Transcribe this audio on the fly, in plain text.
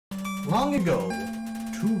Long ago,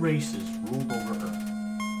 two races ruled over Earth.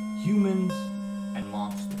 Humans and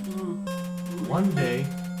monsters. One day,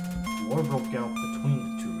 war broke out between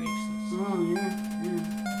the two races.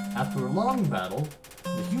 After a long battle,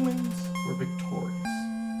 the humans were victorious.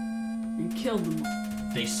 And killed them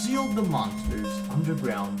all. They sealed the monsters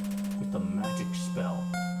underground with a magic spell.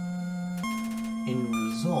 In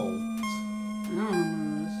result, I don't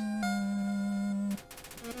remember this.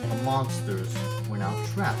 the monsters were now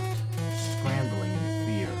trapped, scrambling in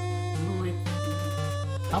fear. I don't like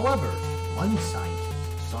However, one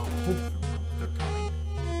scientist saw hope for their kind.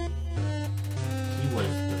 He was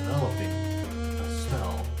developing a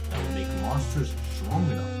spell that would make monsters strong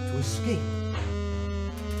enough to escape.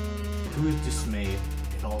 To his dismay,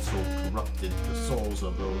 it also corrupted the souls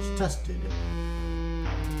of those tested.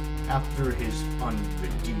 After his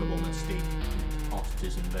unredeemable mistake, he tossed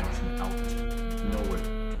his invention out, nowhere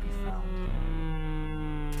to be found.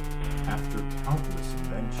 After countless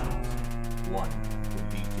inventions, one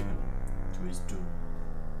would lead him to his doom.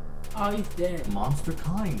 Oh, he's dead. Monster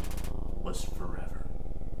kind was forever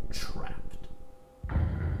trapped.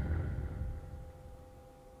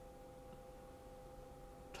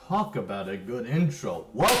 Talk about a good intro.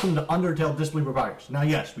 Welcome to Undertale Disbelief Papyrus. Now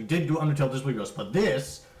yes, we did do Undertale Disbelief Papyrus, but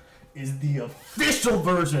this is the official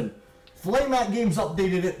version. Flamemat Games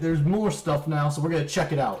updated it. There's more stuff now, so we're gonna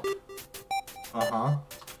check it out. Oh.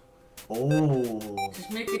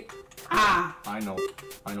 Just make it. Ah! I know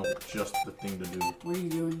just the thing to do. What are you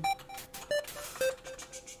doing?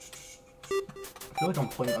 I feel like I'm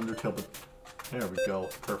playing Undertale, but there we go.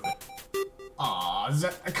 Perfect. Aw,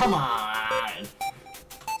 come on!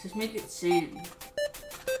 Just make it sand.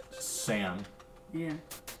 Sand. Yeah.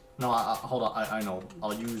 No, hold on. I know.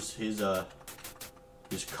 I'll use his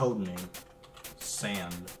code name.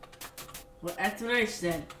 Sand. Well, that's what I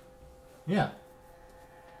said. Yeah.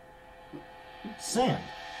 Sand.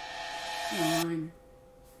 Fine.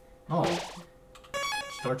 Oh.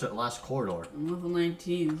 Starts at last corridor. I'm level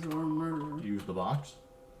 19, so we're a murderer. Use the box.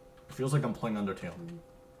 It feels like I'm playing Undertale.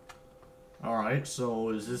 Alright, so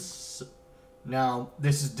is this... Now,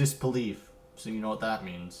 this is disbelief. So you know what that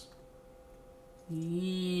means.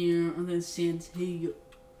 Yeah, and then sand's here.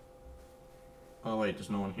 Oh wait,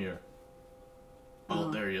 there's no one here.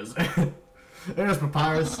 Oh, there he is. There's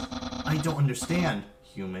Papyrus. I don't understand,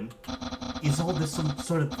 human. Is all this some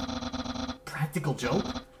sort of practical joke?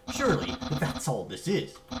 Surely, that's all this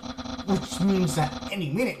is. Which means that any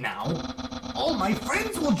minute now, all my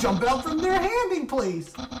friends will jump out from their hiding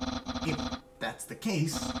place. If that's the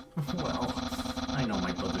case, well, I know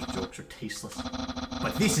my brother's jokes are tasteless.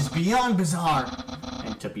 But this is beyond bizarre.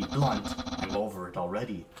 And to be blunt, I'm over it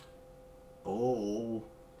already. Oh.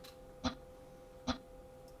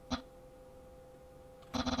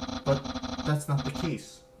 But that's not the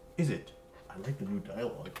case, is it? I like the new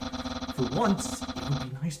dialogue. For once, it would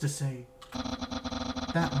be nice to say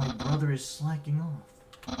that my brother is slacking off.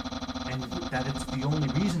 And that it's the only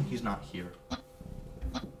reason he's not here.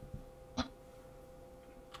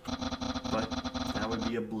 But that would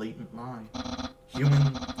be a blatant lie.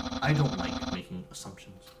 Human, I don't like making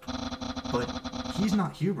assumptions. But he's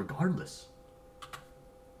not here regardless.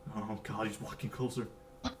 Oh god, he's walking closer.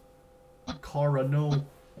 Kara, no.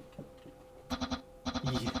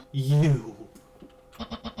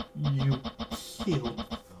 You killed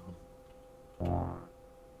them.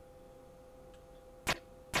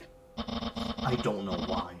 I don't know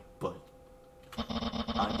why, but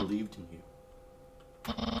I believed in you.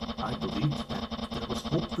 I believed that there was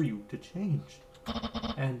hope for you to change.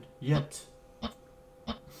 And yet,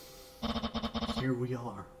 here we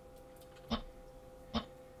are.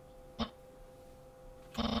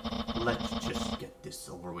 Let's just get this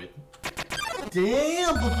over with.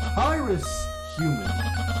 Damn, Papyrus! Human,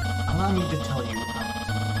 allow me to tell you about a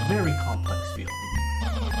very complex feeling.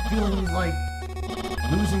 Feeling like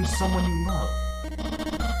losing someone you love.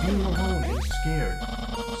 Being alone and scared.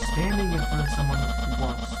 Standing in front of someone who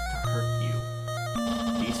wants to hurt you.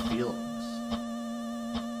 These feelings.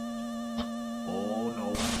 Oh no.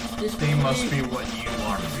 They must be what you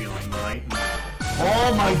are feeling right now.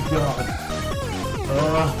 Oh my god!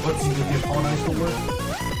 Let's see, did the apologize for work?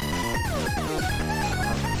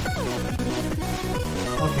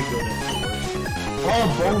 Okay, good, it's the worst. Oh,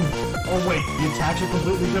 bone! Oh wait, the attacks are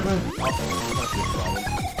completely different? Oh, that's your problem.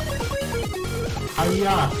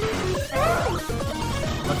 Hiya!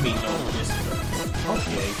 Let me know this hurts.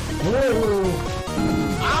 Okay. Whoa!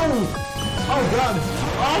 Ow! Oh god!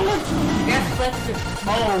 Oh, what? That's better.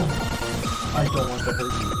 Oh! I don't want to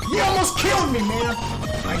hurt you. You almost killed me, man!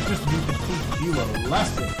 I just need to teach you a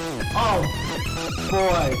lesson. Oh,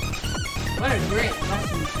 boy. What a great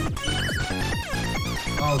lesson.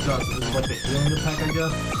 Oh god, so this is like the healing attack, I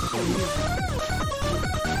guess?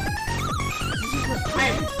 This is for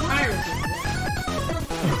pirates.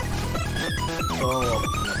 Oh,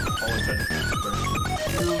 always had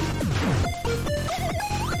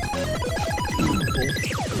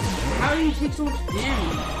How do you take so much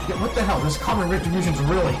damage? Yeah, what the hell? This common retribution's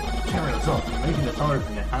really tearing us up. You're making it harder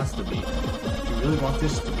than it has to be. Do you really want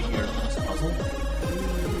this to be your puzzle?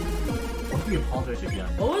 What if we apologize again?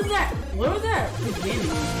 What was that? What was that beginning?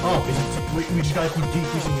 Oh, we just gotta keep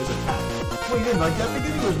decreasing his attack. Well, you didn't like that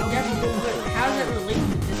beginning? There's nothing you didn't like. How does that relate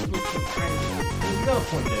to Disbelief Papyrus? You got a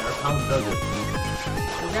point there. How does it?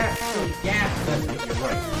 Is that really gas? That's it, you're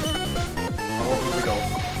right. Oh, here we go.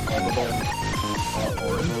 On the ball.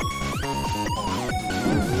 Orange.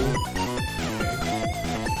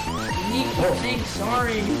 You keep saying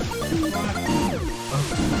sorry.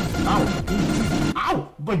 Ow! Ow!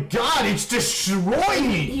 My god, it's destroying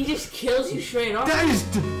me! He just kills you straight off. That is...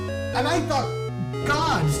 And I thought...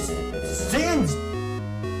 God, Sans...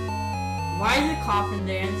 Why is it coffin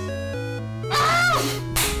dance? Ah!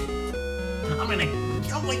 I'm gonna...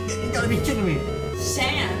 Oh my god, you gotta be kidding me!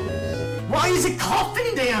 Sand. Why is it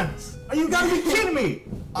coffin dance? Are you gotta be kidding me?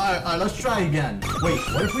 Alright, let's try again. Wait,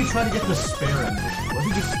 what if we try to get the spare ending? What if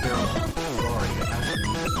we just spare them? Sorry, it has to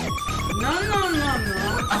be. No.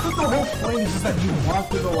 I thought the whole point is just that you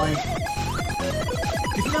wanted to, like...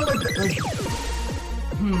 It's not like...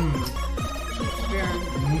 Spare.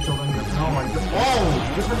 You need to linger. Oh my god. Oh!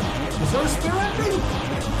 Is there a spare ending?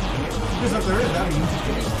 Because if there is, that means...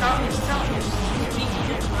 He's telling you.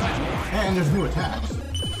 And there's new attacks. Oh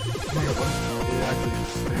my god, what? It actually is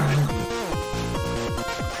spare ending.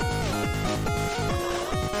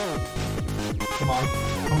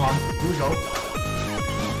 Come on, here we go.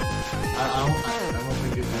 I don't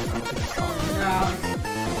think it's stopped. No.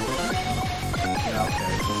 Yeah,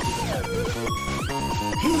 okay.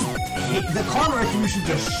 The Connor retribution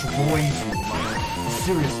destroys you, like,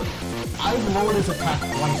 seriously. I've lowered his attack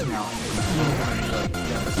twice now, and it's still gonna be like,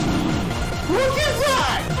 yes. Look at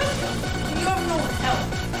that! You have no help.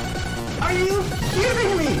 Are you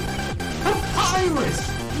kidding me? Papyrus!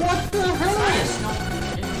 What the hell?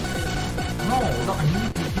 No, I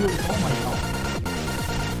need to heal all my health.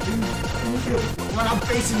 When I'm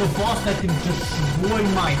facing a boss that can destroy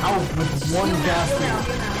my health with one gas.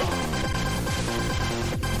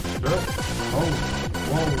 Oh,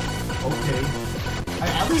 whoa, okay.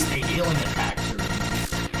 At least the healing attacks are...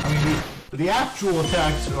 I mean, the actual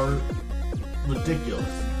attacks are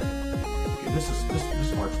ridiculous. Okay, this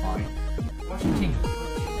part's fine. Watch your team.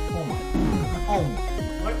 Oh my. Oh my.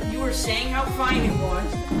 What you were saying how fine it was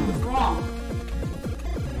wrong.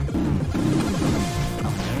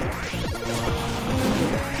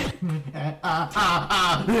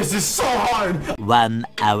 This is so hard! 1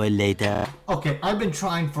 hour later. Okay, I've been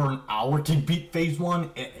trying for an hour to beat phase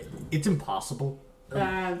 1. It's impossible.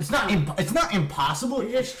 It's not impossible.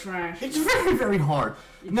 You're just trash. It's very, very hard.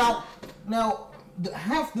 Now,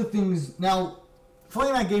 half the things... Now,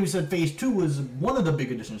 Friday Night Games said phase 2 was one of the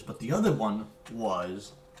big additions, but the other one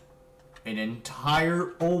was an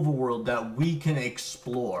entire overworld that we can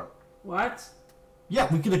explore. What? Yeah,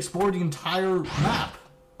 we can explore the entire map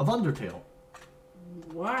of Undertale.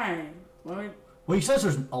 Why? What? Well, he says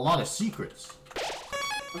there's a lot of secrets.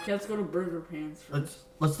 Okay, let's go to Burger Pants first.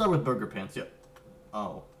 Let's start with Burger Pants. Yeah.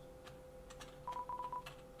 Oh.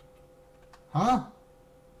 Huh?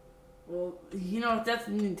 Well, you know, if that's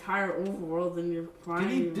the entire overworld, then you're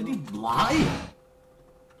probably... Did he lie?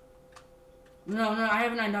 No, I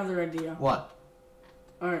have another idea. What?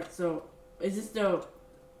 Alright, so, is this the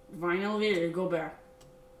Vine elevator or go back?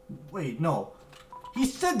 Wait, no. He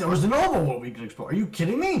said there was an overworld we could explore. Are you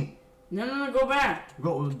kidding me? No, go back.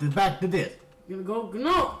 Go back to this. You're gonna go,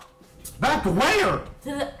 no! Back to where? To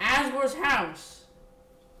the Asgore's house.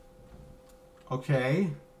 Okay.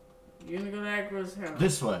 You're gonna go to Asgore's house.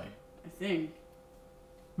 This way. I think.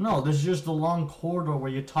 No, this is just a long corridor where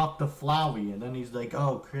you talk to Flowey, and then he's like,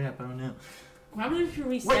 "Oh crap, I don't know." How about if you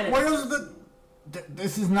reset Wait, it? where's the?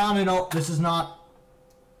 This is not an. This is not.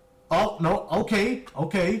 Oh no. Okay.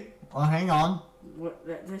 Hang on. What?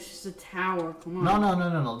 That's just a tower. Come on.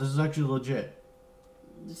 No. This is actually legit.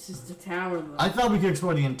 This is the tower, though. I thought we could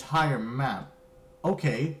explore the entire map.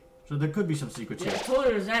 Okay, so there could be some secrets Yeah, I here. told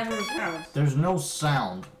her it was Asgore's house. There's no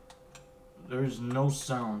sound. There is no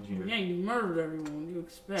sound here. Yeah, you murdered everyone. What do you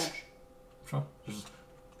expect? There's...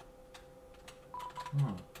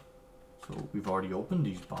 Huh. So we've already opened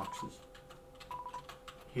these boxes.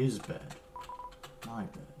 His bed. My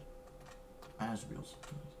bed. Asriel's.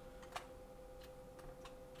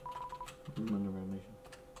 Room under renovation.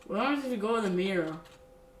 What happens if you go in the mirror?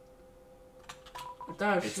 I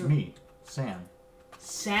thought it It's should. me, Sam.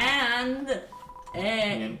 Sand. The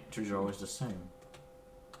Eh. entries are always the same.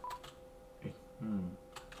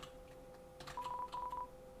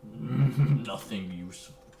 Nothing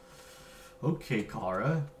useful. Okay,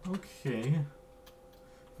 Kara. Okay.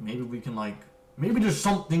 Maybe we can, like... Maybe there's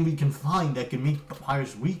something we can find that can make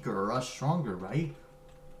Papyrus weaker or us stronger, right?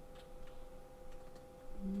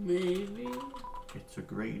 Maybe. It's a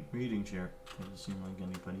great reading chair. Doesn't seem like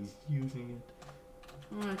anybody's using it.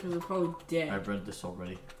 Oh, because they're probably dead. I've read this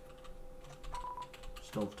already.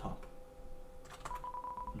 Stovetop.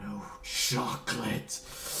 No chocolate!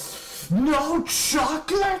 No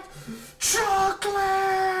chocolate!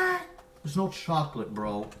 Chocolate! There's no chocolate,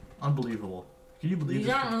 bro. Unbelievable. Can you believe These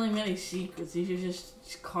this? aren't really many secrets. These are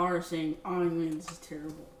just cars saying, "Oh man, this is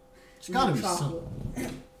terrible." It's gotta be chocolate.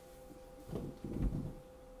 some.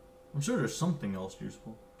 I'm sure there's something else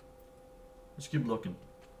useful. Let's keep looking.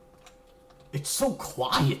 It's so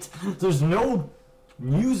quiet. There's no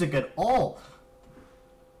music at all.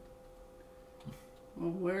 Well,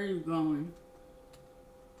 where are you going?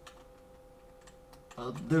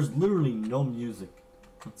 There's literally no music.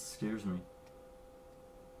 That scares me.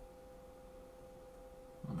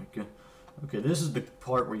 Oh my god. Okay, this is the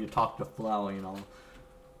part where you talk to Flower, you know.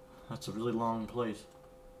 That's a really long place.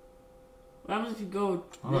 What happens if you go?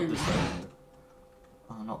 How about there? this elevator?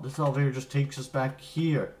 Oh no, this elevator just takes us back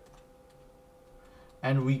here.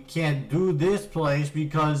 And we can't do this place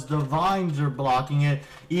because the vines are blocking it,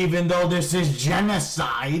 even though this is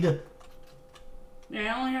genocide. Yeah,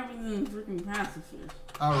 it only happens in freaking pacifist.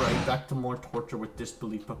 Alright, back to more torture with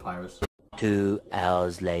Disbelief Papyrus. 2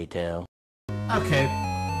 hours later. Okay.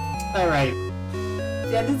 Alright.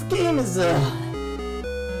 Yeah, this game is,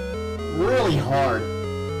 really hard.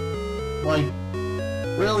 Like,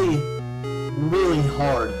 really, really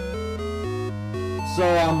hard. So,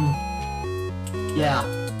 yeah,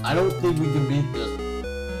 I don't think we can beat this.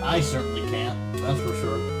 I certainly can't, that's for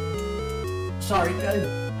sure. Sorry, guys.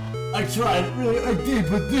 I tried, really, I did,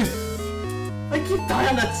 but this... I keep dying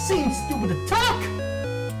on that same stupid attack!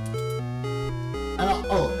 And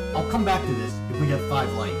I'll come back to this if we get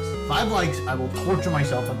 5 likes. 5 likes, I will torture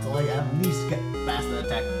myself until I at least get past that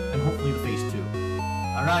attack, and hopefully the phase 2.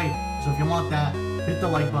 Alright, so if you want that, hit the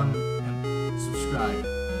like button and subscribe.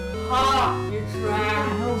 Ha! You're Why the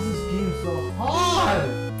trash. hell is this game so hard?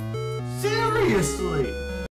 Seriously!